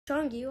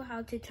showing you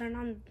how to turn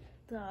on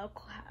the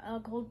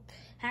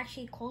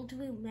cold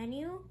view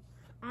menu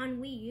on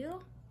Wii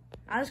U.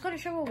 I was gonna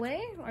show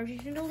away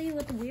originally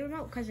with the Wii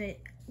remote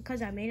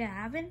because I made it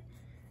happen,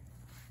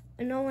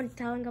 and no one's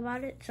telling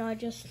about it. So I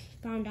just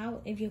found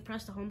out if you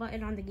press the home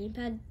button on the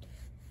gamepad,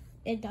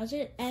 it does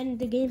it, and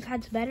the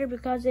gamepad's better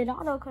because it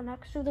auto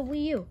connects to the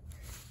Wii U.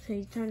 So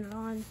you turn it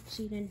on,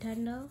 see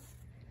Nintendo.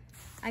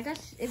 I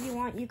guess if you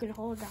want, you can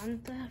hold down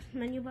the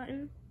menu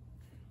button.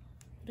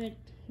 But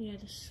yeah,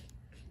 this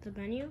the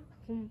menu,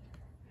 home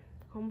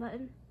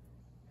button,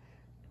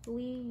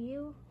 Wii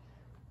U.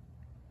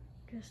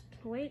 Just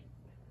wait.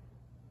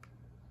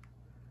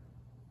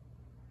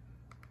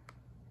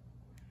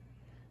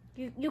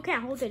 You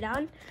can't hold it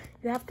down.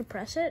 You have to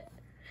press it.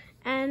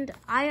 And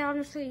I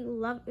honestly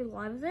love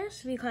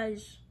this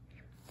because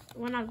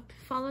when I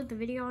followed the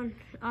video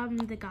on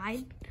the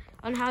guide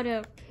on how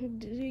to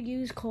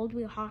use cold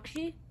wheel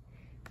hotkey,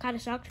 kind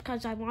of sucked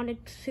because I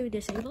wanted to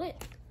disable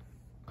it.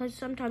 Because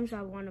sometimes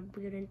I want to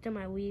boot into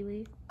my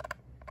Wii.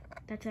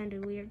 That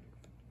sounded weird.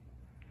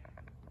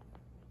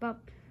 But,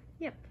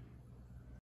 yep.